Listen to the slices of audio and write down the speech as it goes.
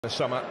The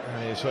summer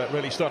is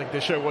really starting to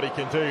show what he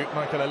can do.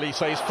 Michael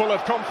Olise is full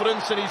of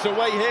confidence and he's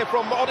away here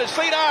from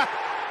Olise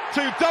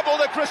to double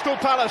the Crystal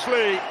Palace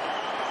lead.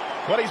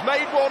 Well, he's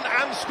made one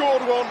and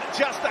scored one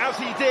just as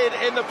he did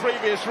in the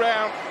previous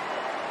round.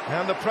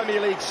 And the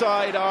Premier League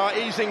side are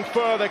easing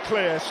further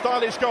clear.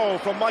 Stylish goal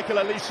from Michael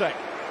Olise.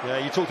 Yeah,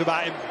 you talked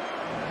about him.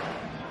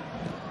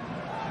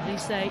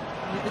 Olise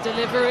with the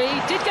delivery,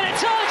 did get a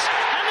touch,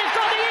 and they've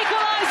got the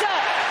equaliser.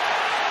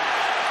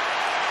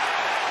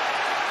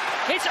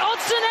 It's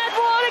Odsonne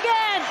Edouard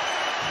again.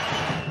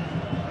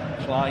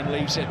 Klein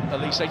leaves it.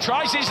 Olise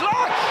tries his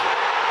luck.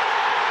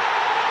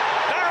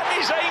 That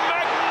is a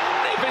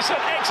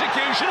magnificent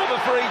execution of a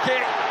free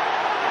kick,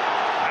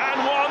 and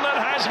one that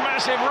has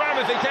massive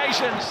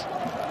ramifications.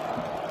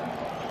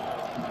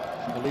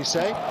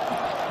 Olise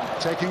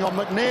taking on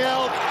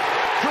McNeil.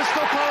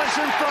 Crystal Palace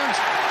in front.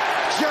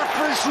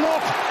 Jeffrey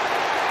Sloop.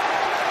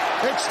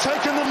 It's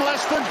taken them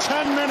less than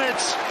 10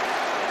 minutes.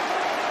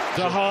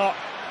 De Haar.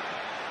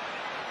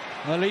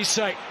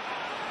 Olise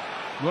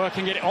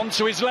working it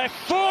onto his left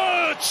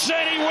foot,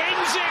 and he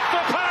wins it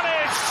for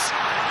Palace.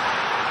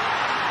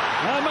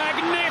 A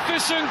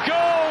magnificent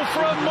goal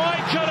from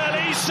Michael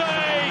Olise,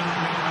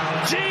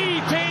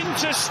 deep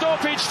into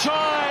stoppage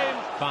time.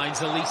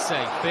 Finds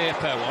Olise,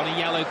 Firpo on a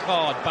yellow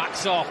card,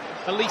 backs off.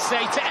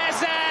 Olise to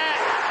Eze.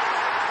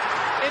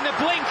 In the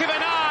blink of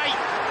an eye,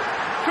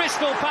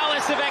 Crystal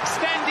Palace have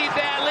extended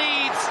their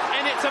leads,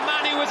 and it's a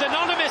man who was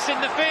anonymous in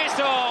the first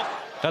half.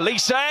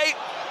 Olise,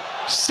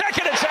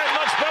 second attempt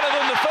much better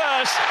than the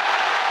first.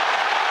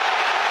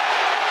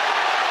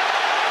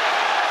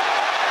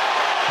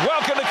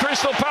 Welcome to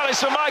Crystal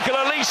Palace for Michael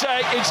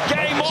Olise. It's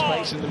game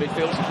on. Space in the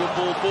midfield, a good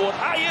ball forward.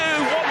 Ayew,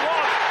 1-1.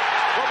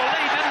 Well, the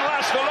lead didn't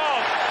last for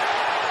long.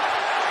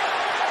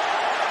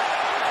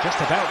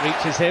 Just about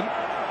reaches him.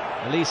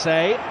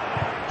 Olise,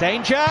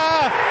 danger!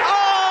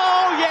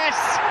 Oh, yes!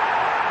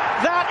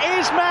 That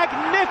is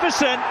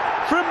magnificent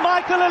from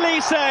Michael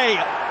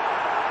Olise.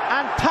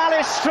 And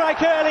Palace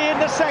strike early in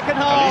the second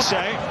half.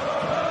 Olise.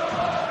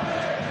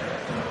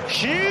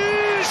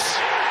 Hughes!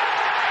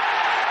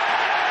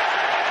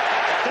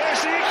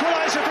 There's the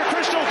equaliser for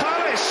Crystal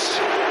Palace.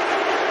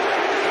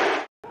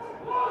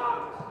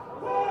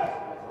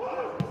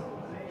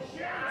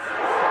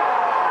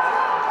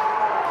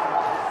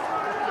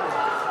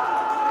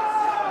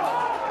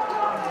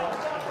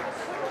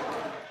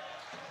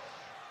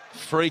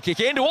 Free kick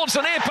in towards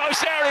the near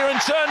post area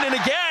and turned in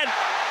again.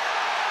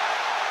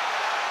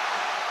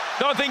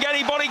 Don't think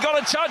anybody got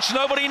a touch,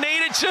 nobody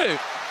needed to.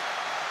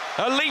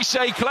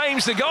 Olise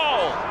claims the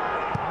goal.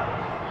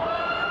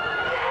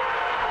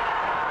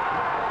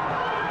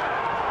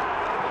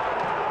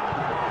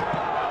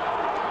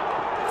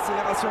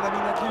 Accélération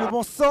d'Aminati, le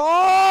bon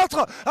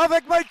centre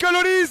avec Michael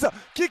Olise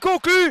qui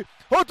conclut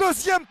au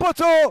deuxième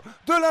poteau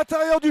de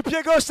l'intérieur du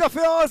pied gauche. Ça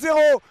fait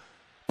 1-0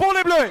 pour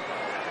les Bleus.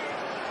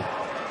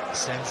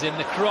 Sends in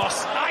the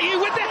cross. Ayew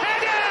with the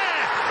header!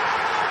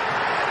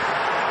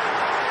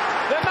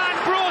 The man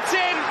brought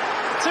in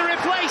to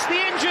replace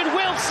the injured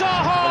Will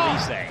Zaha.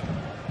 Olise.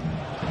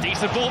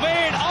 Decent ball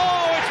in.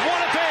 Oh, it's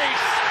one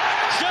apiece.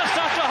 Just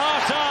after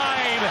half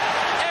time.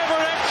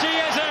 Everett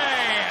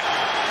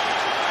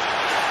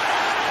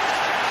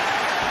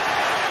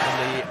And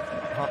the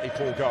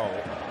Hartlepool goal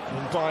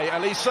by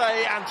Olise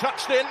and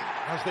touched in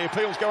as the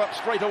appeals go up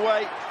straight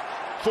away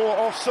for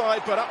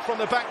offside, but up from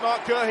the back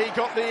marker he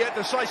got the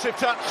decisive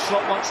touch.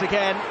 Slot once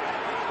again.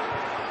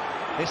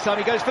 This time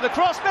he goes for the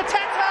cross.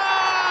 Mateta!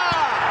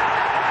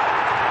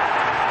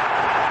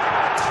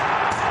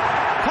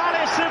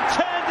 Palace have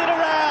turned it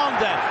around.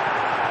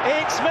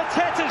 It's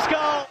Mateta's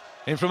goal.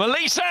 In from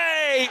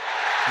Olise.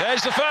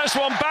 There's the first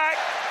one back.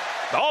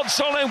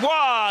 Odsonne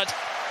Edouard.